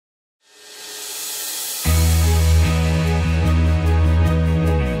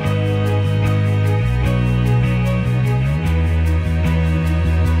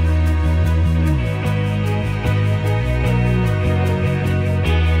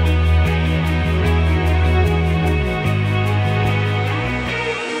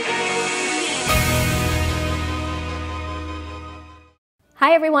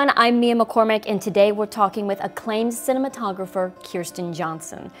Hi everyone, I'm Mia McCormick, and today we're talking with acclaimed cinematographer Kirsten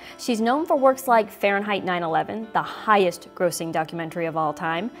Johnson. She's known for works like Fahrenheit 9/11, the highest grossing documentary of all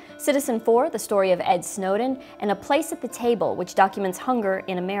time, Citizen4, the story of Ed Snowden, and A Place at the Table, which documents hunger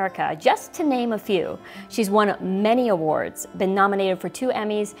in America, just to name a few. She's won many awards, been nominated for 2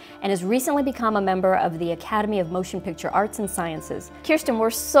 Emmys, and has recently become a member of the Academy of Motion Picture Arts and Sciences. Kirsten, we're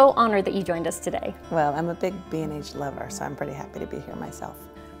so honored that you joined us today. Well, I'm a big B&H lover, so I'm pretty happy to be here myself.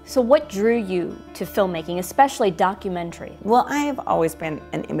 So what drew you to filmmaking, especially documentary? Well, I have always been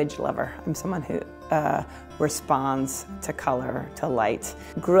an image lover. I'm someone who responds to color, to light.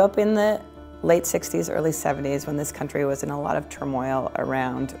 Grew up in the late 60s, early 70s when this country was in a lot of turmoil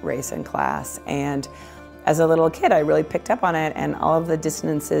around race and class. And as a little kid, I really picked up on it, and all of the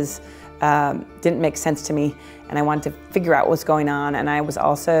dissonances didn't make sense to me, and I wanted to figure out what's going on. And I was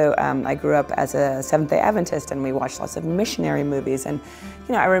also, I grew up as a Seventh-day Adventist, and we watched lots of missionary movies. And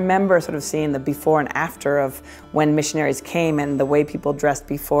you know, I remember sort of seeing the before and after of when missionaries came and the way people dressed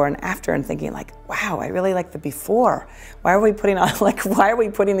before and after, and thinking like, wow, I really like the before. Why are we putting on, why are we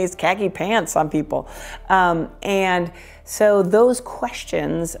putting these khaki pants on people? And so those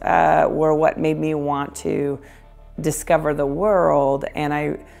questions were what made me want to discover the world, and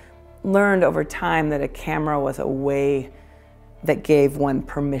I learned over time that a camera was a way that gave one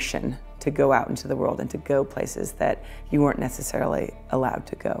permission to go out into the world and to go places that you weren't necessarily allowed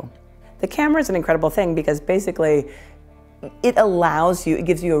to go. The camera is an incredible thing because basically it allows you, it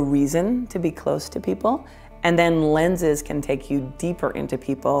gives you a reason to be close to people, and then lenses can take you deeper into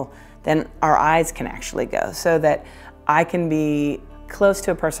people than our eyes can actually go, so that I can be close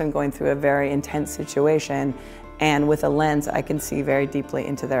to a person going through a very intense situation, and with a lens, I can see very deeply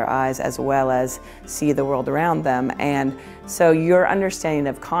into their eyes as well as see the world around them. And so your understanding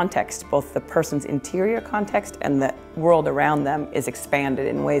of context, both the person's interior context and the world around them, is expanded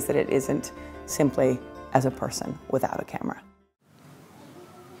in ways that it isn't simply as a person without a camera.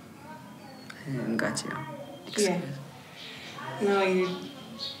 Got you. Yeah. No,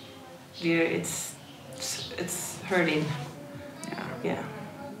 it's hurting. Yeah. Yeah.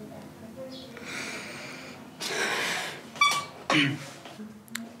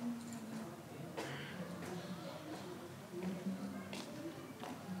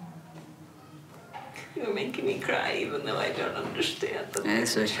 You're making me cry even though I don't understand them.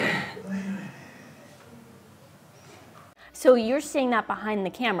 It's okay. So you're seeing that behind the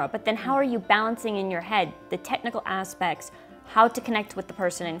camera, but then how are you balancing in your head the technical aspects, how to connect with the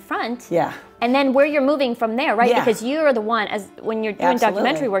person in front, Yeah. and then where you're moving from there, right? Yeah. Because you're the one, when you're doing Absolutely.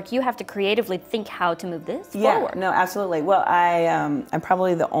 documentary work, you have to creatively think how to move this Yeah, forward. no, absolutely. Well, I'm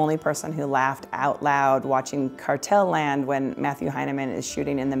probably the only person who laughed out loud watching Cartel Land when Matthew Heineman is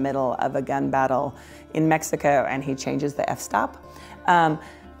shooting in the middle of a gun battle in Mexico and he changes the f-stop.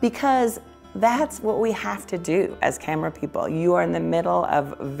 Because that's what we have to do as camera people. You are in the middle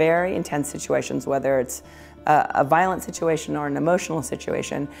of very intense situations, whether it's a violent situation or an emotional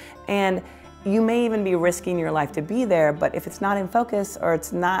situation, and you may even be risking your life to be there, but if it's not in focus, or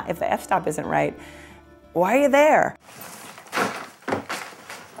if the f-stop isn't right, why are you there?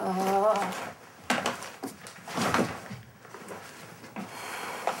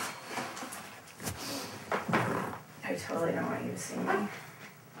 I totally don't want you to see me.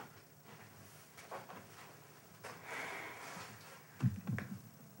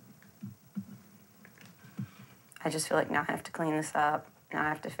 I just feel like now I have to clean this up. Now I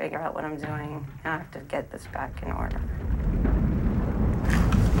have to figure out what I'm doing. Now I have to get this back in order.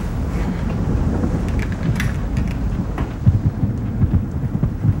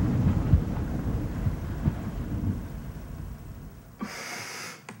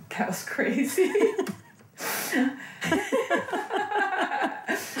 That was crazy.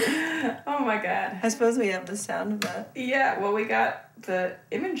 Oh my God. I suppose we have the sound of that. Yeah, well, we got the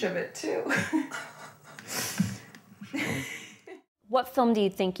image of it too. What film do you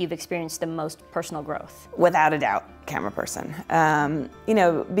think you've experienced the most personal growth? Without a doubt, Cameraperson. You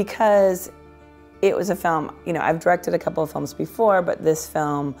know, because it was a film, you know, I've directed a couple of films before, but this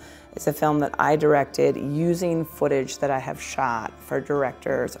film is a film that I directed using footage that I have shot for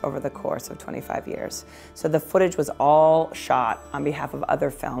directors over the course of 25 years. So the footage was all shot on behalf of other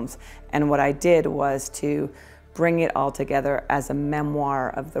films, and what I did was to bring it all together as a memoir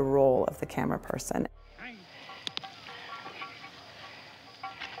of the role of the camera person.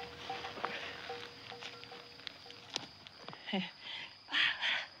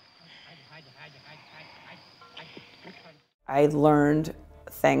 I learned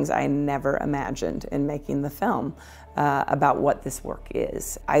things I never imagined in making the film about what this work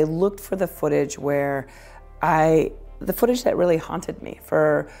is. I looked for the footage where I the footage that really haunted me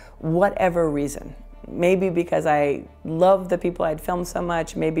for whatever reason. Maybe because I loved the people I'd filmed so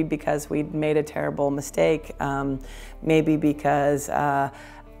much, maybe because we'd made a terrible mistake, maybe because I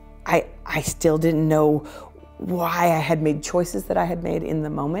still didn't know why I had made choices that I had made in the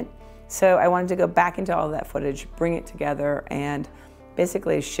moment. So I wanted to go back into all of that footage, bring it together, and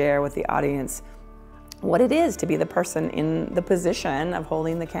basically share with the audience what it is to be the person in the position of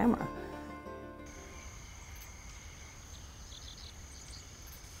holding the camera.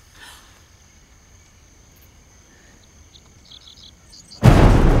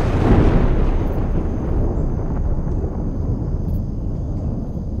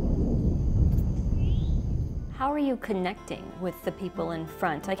 How are you connecting with the people in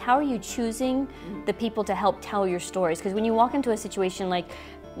front? Like, how are you choosing the people to help tell your stories? Because when you walk into a situation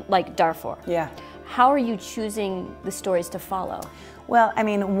like Darfur, yeah. How are you choosing the stories to follow? Well, I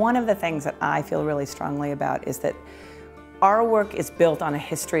mean, one of the things that I feel really strongly about is that our work is built on a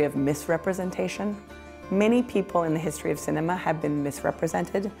history of misrepresentation. Many people in the history of cinema have been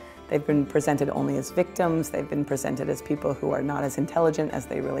misrepresented. They've been presented only as victims. They've been presented as people who are not as intelligent as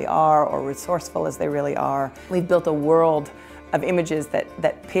they really are or resourceful as they really are. We've built a world of images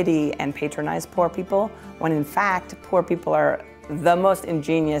that pity and patronize poor people, when in fact, poor people are the most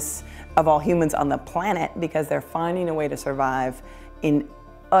ingenious of all humans on the planet because they're finding a way to survive in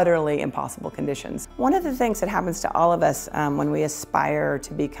utterly impossible conditions. One of the things that happens to all of us when we aspire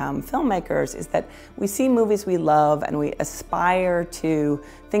to become filmmakers is that we see movies we love and we aspire to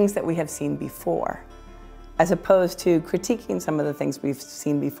things that we have seen before, as opposed to critiquing some of the things we've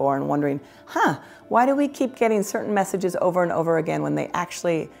seen before and wondering, why do we keep getting certain messages over and over again when they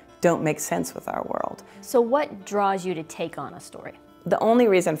actually don't make sense with our world? So what draws you to take on a story? The only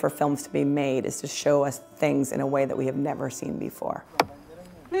reason for films to be made is to show us things in a way that we have never seen before.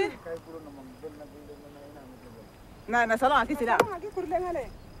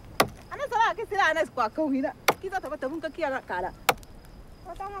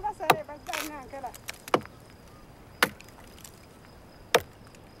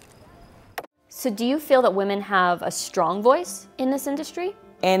 So do you feel that women have a strong voice in this industry?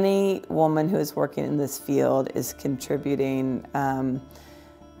 Any woman who is working in this field is contributing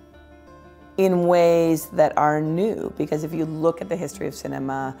in ways that are new, because if you look at the history of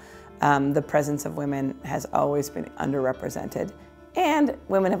cinema, the presence of women has always been underrepresented, and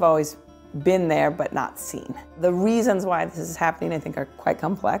women have always been there but not seen. The reasons why this is happening, I think, are quite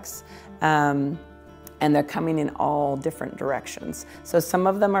complex, and they're coming in all different directions. So some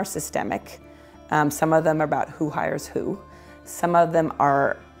of them are systemic, some of them are about who hires who, some of them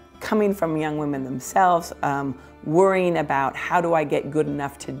are coming from young women themselves, worrying about how do I get good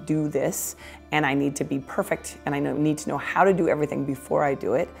enough to do this, and I need to be perfect, and I need to know how to do everything before I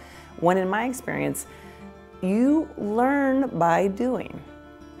do it. When in my experience, you learn by doing.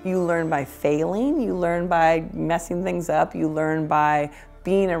 You learn by failing, you learn by messing things up, you learn by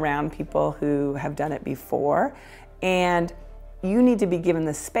being around people who have done it before, and you need to be given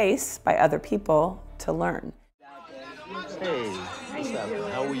the space by other people to learn. Hey, what's up?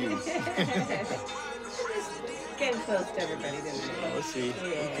 How are you? Getting close to everybody, didn't you? Oh, see,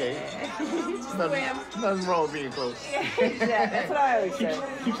 okay. Nothing wrong with being close. Yeah, exactly. That's what I always say.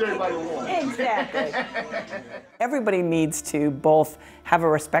 Keeps everybody warm. Exactly. Everybody needs to both have a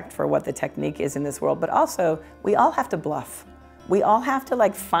respect for what the technique is in this world, but also we all have to bluff. We all have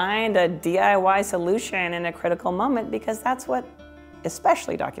to find a DIY solution in a critical moment, because that's what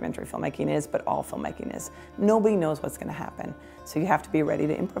especially documentary filmmaking is, but all filmmaking is. Nobody knows what's going to happen, so you have to be ready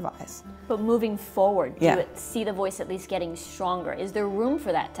to improvise. But moving forward, do Yeah. you see the voice at least getting stronger? Is there room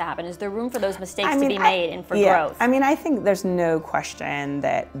for that to happen? Is there room for those mistakes to be made and for growth? I mean, I think there's no question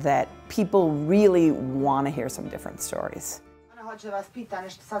that people really want to hear some different stories. Ona hoće da vas pita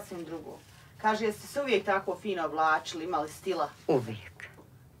nešto sasvim drugo. Kaže, jeste se uvijek tako fino oblačili, imali stila? Uvijek.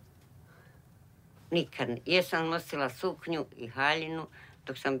 Nikad. Jesam nosila suknju i haljinu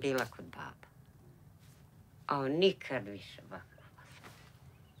dok sam bila kod baba. A nikad više ovako.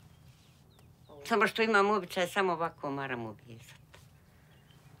 Samo što imam običaj, samo ovako moram uvijezati.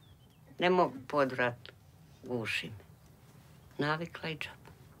 Ne mogu podvrat, gušim. Navikla i džaba.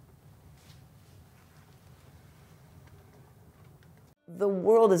 The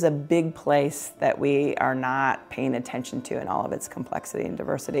world is a big place that we are not paying attention to in all of its complexity and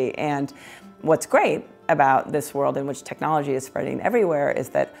diversity. And what's great about this world in which technology is spreading everywhere is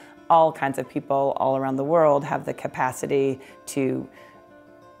that all kinds of people all around the world have the capacity to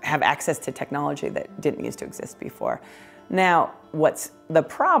have access to technology that didn't used to exist before. Now, what's the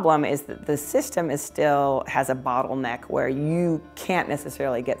problem is that the system is still has a bottleneck where you can't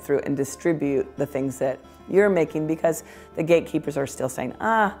necessarily get through and distribute the things that you're making because the gatekeepers are still saying,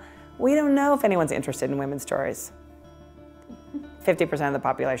 we don't know if anyone's interested in women's stories. 50% of the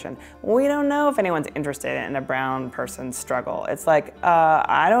population. We don't know if anyone's interested in a brown person's struggle. It's like,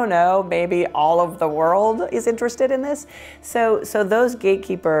 I don't know, maybe all of the world is interested in this. So those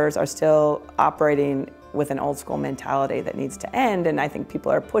gatekeepers are still operating with an old school mentality that needs to end, and I think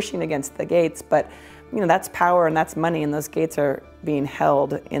people are pushing against the gates, but that's power and that's money, and those gates are being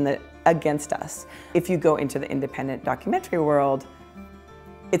held against us. If you go into the independent documentary world,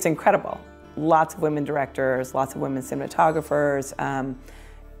 it's incredible. Lots of women directors, lots of women cinematographers,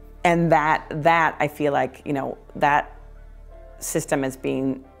 and that I feel like that system is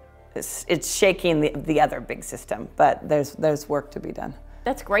it's shaking the other big system, but there's work to be done.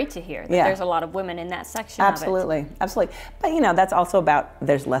 That's great to hear that there's a lot of women in that section Absolutely, absolutely. But that's also about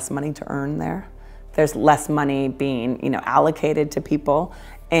there's less money to earn there. There's less money being allocated to people,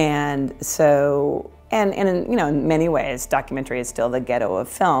 and so and in many ways documentary is still the ghetto of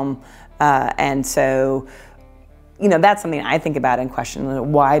film. And so, that's something I think about and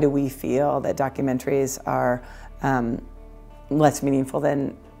question. Why do we feel that documentaries are less meaningful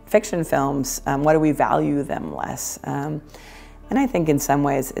than fiction films? Why do we value them less? And I think in some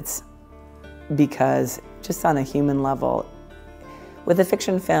ways it's because just on a human level, with a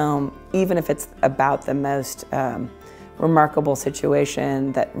fiction film, even if it's about the most remarkable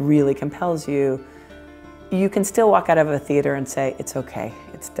situation that really compels you, you can still walk out of a theater and say, it's okay,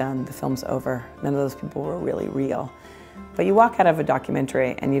 it's done, the film's over. None of those people were really real. But you walk out of a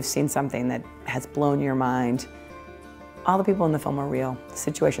documentary and you've seen something that has blown your mind. All the people in the film are real, the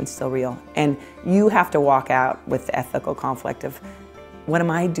situation's still real. And you have to walk out with the ethical conflict of, what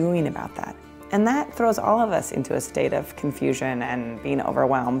am I doing about that? And that throws all of us into a state of confusion and being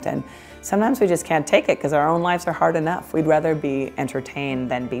overwhelmed. And sometimes we just can't take it because our own lives are hard enough. We'd rather be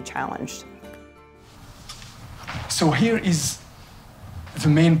entertained than be challenged. So here is the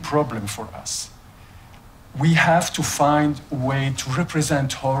main problem for us. We have to find a way to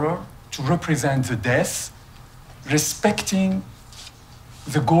represent horror, to represent the death, respecting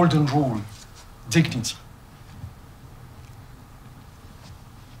the golden rule, dignity.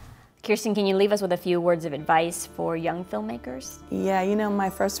 Kirsten, can you leave us with a few words of advice for young filmmakers? Yeah, my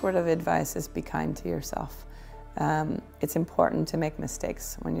first word of advice is be kind to yourself. It's important to make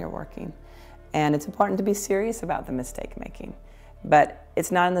mistakes when you're working. And it's important to be serious about the mistake making. But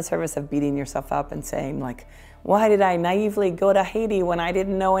it's not in the service of beating yourself up and saying like, why did I naively go to Haiti when I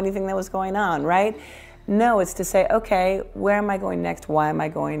didn't know anything that was going on, right? No, it's to say, okay, where am I going next? Why am I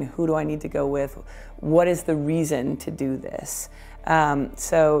going? Who do I need to go with? What is the reason to do this?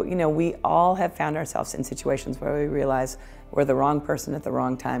 So, we all have found ourselves in situations where we realize we're the wrong person at the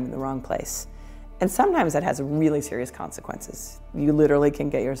wrong time in the wrong place. And sometimes that has really serious consequences. You literally can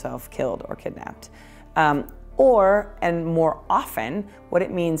get yourself killed or kidnapped. And more often, what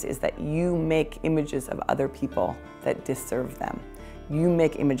it means is that you make images of other people that disserve them. You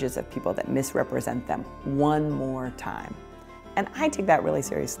make images of people that misrepresent them one more time. And I take that really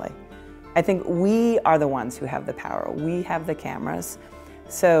seriously. I think we are the ones who have the power. We have the cameras.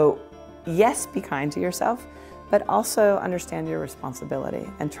 So yes, be kind to yourself, but also understand your responsibility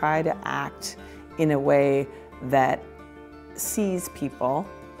and try to act in a way that sees people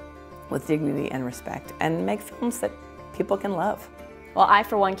with dignity and respect and make films that people can love. Well, I,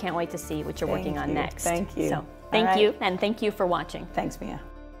 for one, can't wait to see what you're working on next. Thank you. So, thank you, and thank you for watching. Thanks, Mia.